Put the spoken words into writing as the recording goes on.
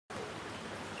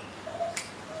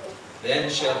Then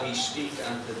shall he speak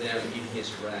unto them in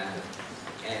his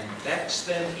wrath, and vex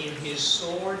them in his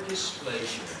sore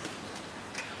displeasure.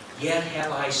 Yet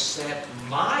have I set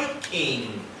my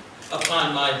king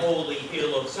upon my holy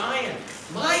hill of Zion.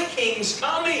 My king's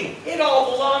coming. It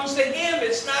all belongs to him.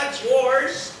 It's not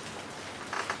yours.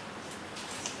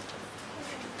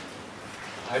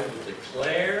 I will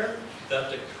declare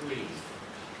the decree.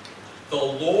 The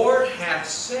Lord hath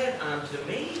said unto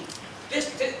me.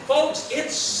 Folks,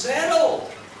 it's settled.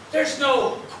 There's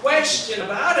no question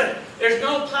about it. There's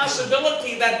no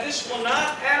possibility that this will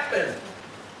not happen.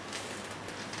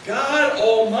 God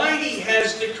Almighty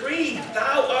has decreed,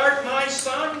 thou art my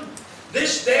son.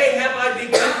 This day have I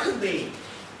begotten thee.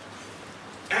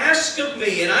 Ask of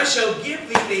me, and I shall give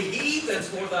thee the heathens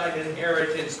for thine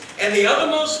inheritance, and the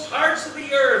uttermost parts of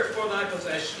the earth for thy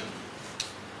possession.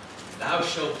 Thou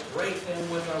shalt break them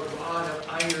with a rod of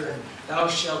iron. Thou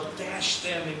shalt dash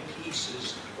them in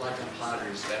pieces like a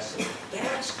potter's vessel.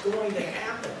 That's going to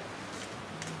happen.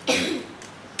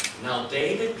 Now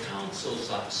David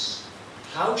counsels us.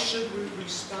 How should we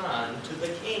respond to the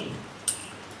king?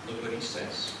 Look what he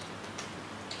says.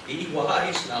 Be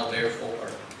wise now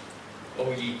therefore,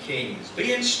 O ye kings.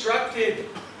 Be instructed,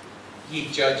 ye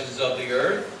judges of the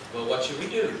earth. Well, what should we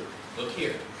do? Look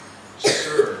here.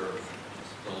 Serve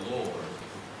the Lord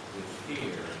with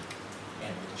fear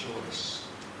and rejoice.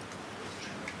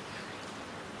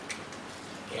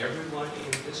 Everyone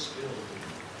in this building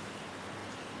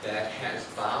that has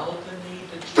bowed the knee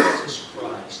to Jesus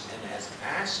Christ and has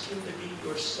asked Him to be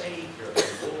your Savior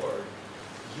and Lord,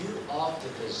 you ought to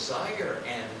desire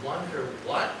and wonder,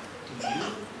 what do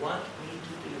you want me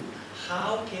to do?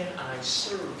 How can I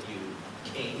serve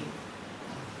you, King?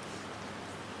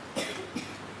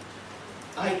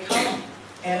 I come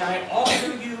and I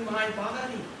offer you my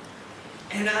body,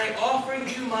 and I offer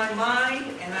you my mind,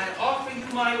 and I offer you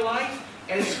my life,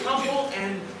 as humble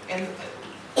and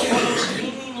almost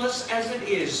meaningless as it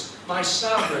is. My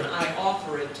sovereign, I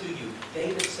offer it to you.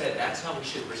 David said that's how we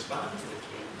should respond to the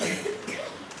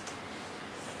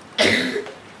king.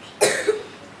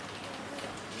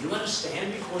 You want to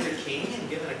stand before the king and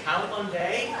give an account one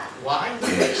day why you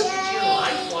wasted your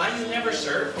life, why you never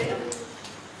served him?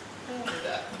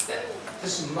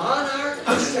 This monarch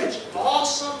of such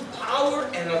awesome power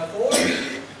and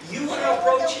authority, you want to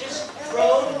approach his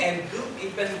throne and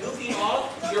you've been goofing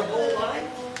off your whole life?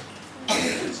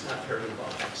 It's not very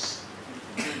wise.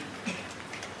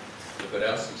 Look what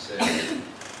else he said.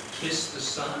 Kiss the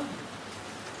Son.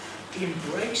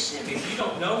 Embrace Him. If you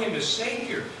don't know Him as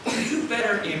Savior, you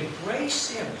better embrace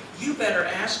Him. You better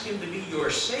ask Him to be your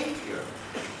Savior,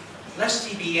 lest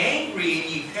He be angry and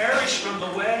ye perish from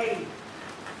the way,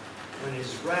 when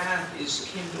His wrath is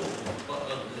kindled but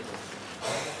a little.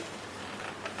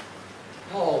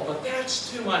 Oh, but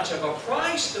that's too much of a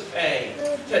price to pay,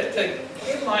 to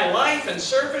give my life in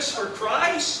service for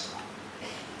Christ.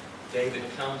 David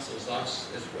counsels us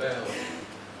as well.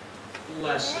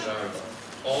 Blessed are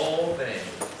all they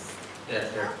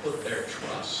that put their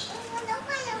trust.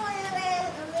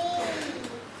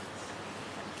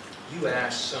 You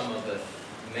ask some of the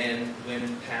men,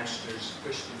 women, pastors,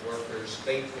 Christian workers,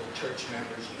 faithful church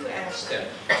members, you ask them,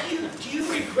 do you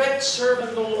regret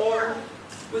serving the Lord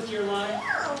with your life?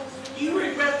 Do you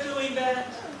regret doing that?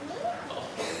 Oh.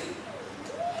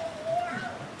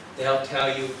 They'll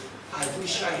tell you, I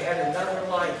wish I had another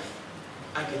life.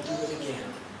 I could do it again.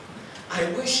 I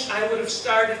wish I would have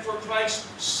started for Christ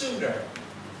sooner.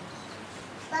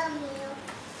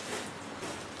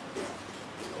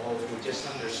 Oh, if we just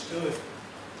understood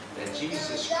that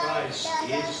Jesus Christ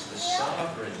is the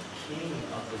sovereign King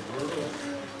of the world,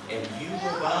 and you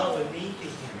will bow the knee to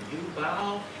Him. You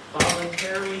bow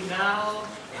voluntarily now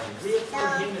and live for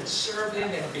Him and serve Him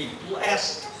and be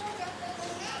blessed.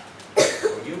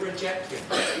 Or you reject Him.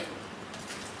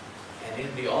 And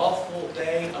in the awful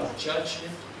day of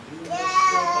judgment, you will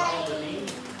still bow the knee,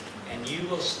 and you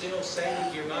will still say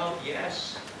with your mouth,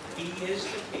 yes, He is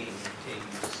the King of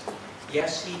Kings.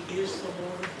 Yes, He is the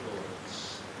Lord of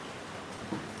Lords.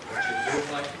 But you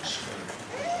live like a stranger.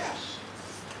 Yes.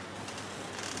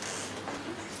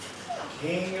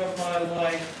 King of my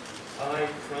life, I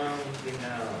crown thee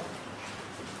now.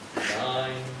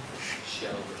 Thine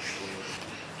shall the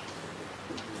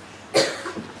glory.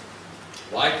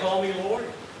 Why call me Lord?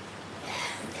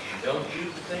 Don't do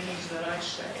the things that I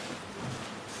say.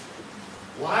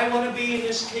 Why want to be in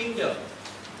His kingdom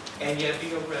and yet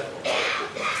be a rebel?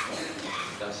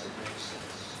 Doesn't make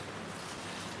sense.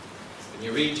 When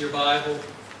you read your Bible,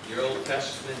 your Old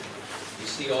Testament, you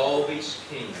see all these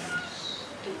kings.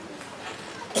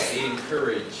 Be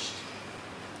encouraged.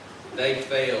 They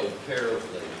failed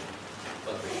terribly.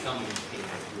 but the coming king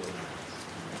will not.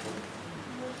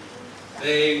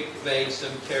 They made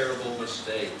some terrible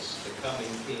mistakes. The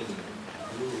coming king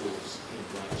rules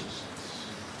in righteousness.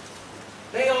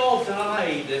 They all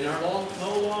died and are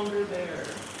no longer there.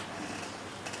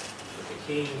 But the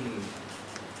king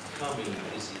coming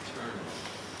is eternal.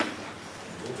 And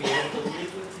we'll be able to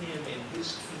live with him in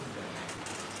his kingdom.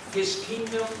 His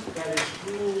kingdom that is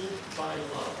ruled by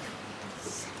love.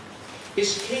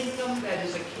 His kingdom that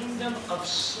is a kingdom of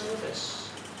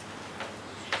service.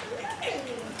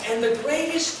 And the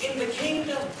greatest in the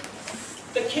kingdom,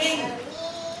 the king.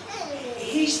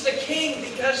 He's the king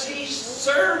because he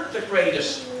served the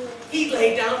greatest. He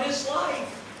laid down his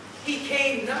life. He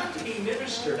came not to be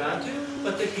ministered unto,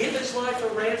 but to give his life a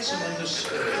ransom and to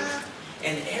serve.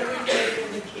 And everything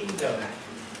in the kingdom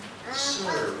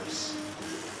serves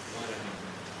one another.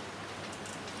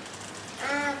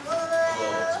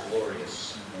 Oh, it's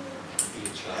glorious to be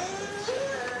a child of the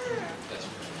Savior. That's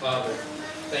right. Father,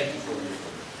 thank you for your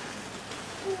word.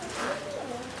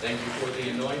 Thank you for the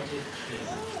anointed King,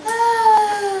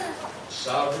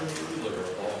 sovereign ruler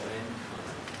of all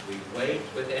mankind. We wait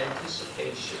with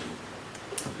anticipation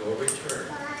your return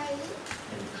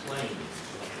and claim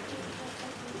of the kingdom.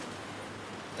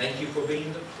 Thank you for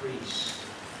being the priest,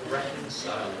 the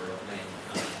reconciler of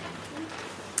mankind.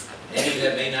 Any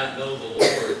that may not know the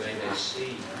Lord, may they see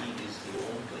he is the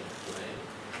only way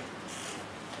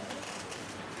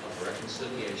of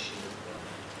reconciliation with God.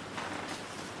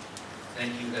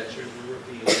 Thank you that you're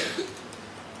revealing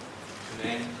to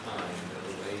mankind